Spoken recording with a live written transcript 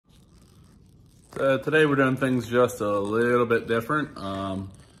Today we're doing things just a little bit different.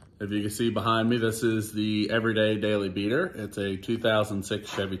 If you can see behind me, this is the Everyday Daily Beater. It's a 2006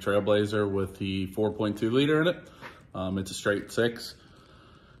 Chevy Trailblazer with the 4.2 liter in it. It's a straight 6.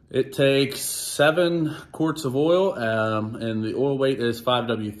 It takes 7 quarts of oil, and the oil weight is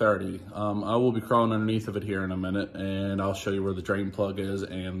 5W30. I will be crawling underneath of it here in a minute, and I'll show you where the drain plug is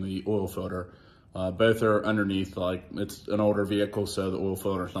and the oil filter. Both are underneath, like it's an older vehicle, so the oil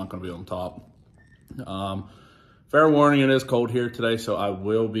filter is not going to be on top. Fair warning, it is cold here today, so I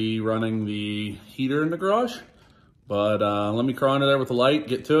will be running the heater in the garage. But let me crawl under there with the light,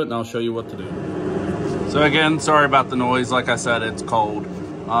 get to it, and I'll show you what to do. So again, sorry about the noise. Like I said, it's cold.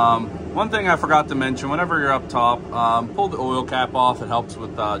 One thing I forgot to mention, whenever you're up top, pull the oil cap off. It helps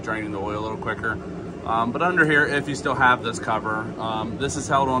with draining the oil a little quicker. But under here, if you still have this cover, this is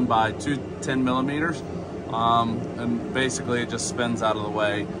held on by 2 10 millimeters. And basically it just spins out of the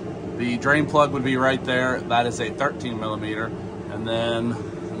way. The drain plug would be right there. That is a 13 millimeter. And then,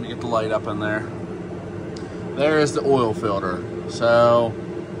 let me get the light up in there. There is the oil filter. So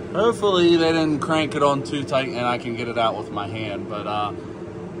hopefully they didn't crank it on too tight and I can get it out with my hand. But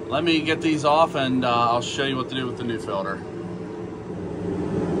let me get these off and I'll show you what to do with the new filter.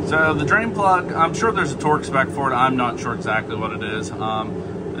 So the drain plug, I'm sure there's a torque spec for it. I'm not sure exactly what it is.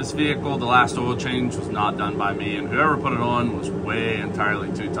 This vehicle, the last oil change was not done by me, and whoever put it on was way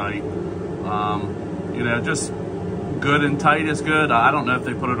entirely too tight. You know, just good and tight is good. I don't know if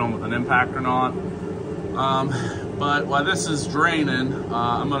they put it on with an impact or not. But while this is draining,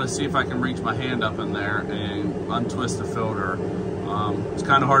 I'm gonna see if I can reach my hand up in there and untwist the filter. It's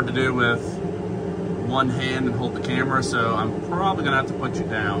kind of hard to do with one hand and hold the camera, so I'm probably gonna have to put you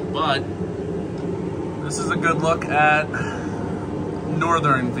down. But this is a good look at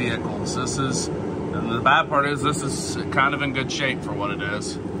northern vehicles. This is, and the bad part is this is kind of in good shape for what it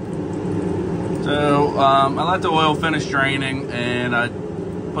is. So I let the oil finish draining and I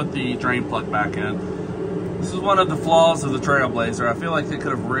put the drain plug back in. This is one of the flaws of the Trailblazer. I feel like they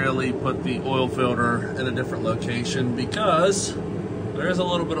could have really put the oil filter in a different location because there is a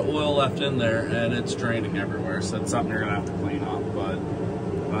little bit of oil left in there and it's draining everywhere. So that's something you're gonna have to clean up, but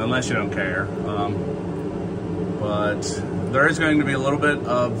unless you don't care. But there is going to be a little bit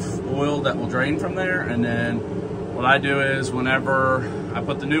of oil that will drain from there. And then what I do is whenever I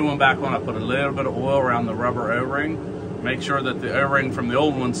put the new one back on, I put a little bit of oil around the rubber O-ring, make sure that the O-ring from the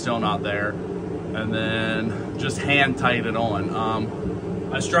old one's still not there, and then just hand tight it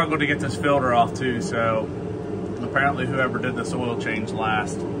on. I struggled to get this filter off too, so apparently whoever did this oil change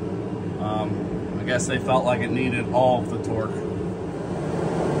last, I guess they felt like it needed all of the torque.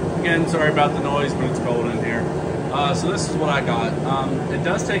 Again, sorry about the noise, but it's cold in here. So this is what I got. It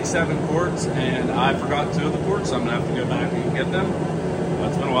does take 7 quarts, and I forgot 2 of the quarts, so I'm gonna have to go back and get them.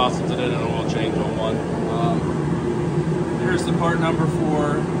 It's been a while since I did an oil change on one. Here's the part number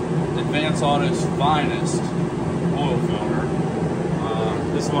for Advance Auto's finest oil filter.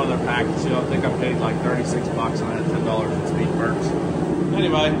 This is one of their package deals. I think I paid like 36 bucks and I had $10 in speed perks.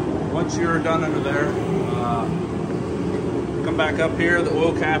 Anyway, once you're done under there, come back up here. The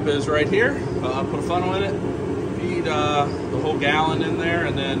oil cap is right here. Put a funnel in it. Feed the whole gallon in there,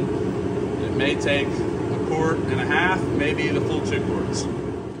 and then it may take 1.5 quarts, maybe the full 2 quarts.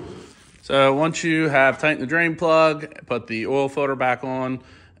 So once you have tightened the drain plug, put the oil filter back on,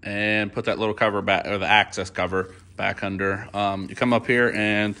 and put that little cover back, or the access cover back under, you come up here,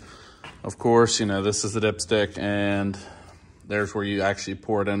 and of course, you know, this is the dipstick, and there's where you actually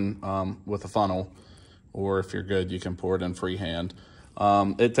pour it in with a funnel, or if you're good, you can pour it in freehand.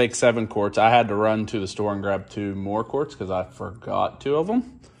 It takes 7 quarts. I had to run to the store and grab 2 more quarts because I forgot 2 of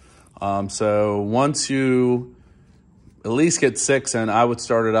them. So once you at least get 6 in, I would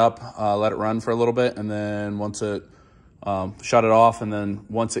start it up, let it run for a little bit, and then once it, shut it off, and then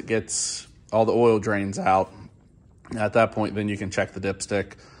once it gets, all the oil drains out, at that point, then you can check the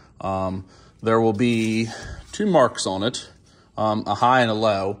dipstick. There will be 2 marks on it, a high and a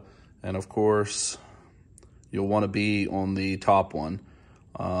low, and of course, you'll want to be on the top one.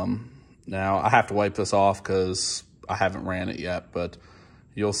 Now, I have to wipe this off because I haven't ran it yet, but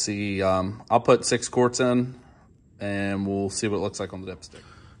you'll see, I'll put 6 quarts in, and we'll see what it looks like on the dipstick.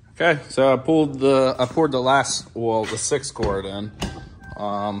 Okay, so I poured the last, well, the 6 quart in.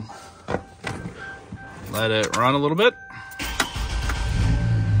 Let it run a little bit.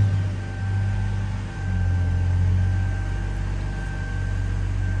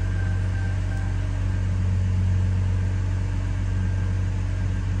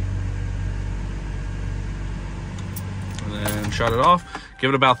 Shut it off, give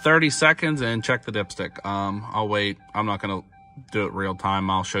it about 30 seconds and check the dipstick. I'll wait. I'm not gonna do it real time.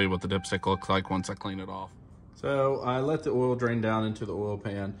 I'll show you what the dipstick looks like once I clean it off. So I let the oil drain down into the oil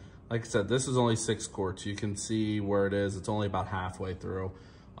pan. Like I said, this is only 6 quarts. You can see where it is. It's only about halfway through.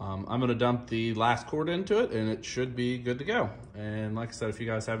 I'm gonna dump the last quart into it and it should be good to go. And like I said, if you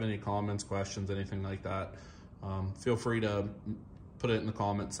guys have any comments, questions, anything like that, feel free to put it in the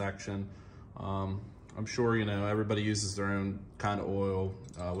comment section. I'm sure, you know, everybody uses their own kind of oil.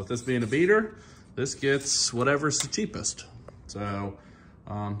 With this being a beater, this gets whatever's the cheapest. So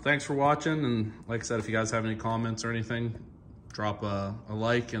thanks for watching. And like I said, if you guys have any comments or anything, drop a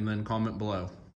like and then comment below.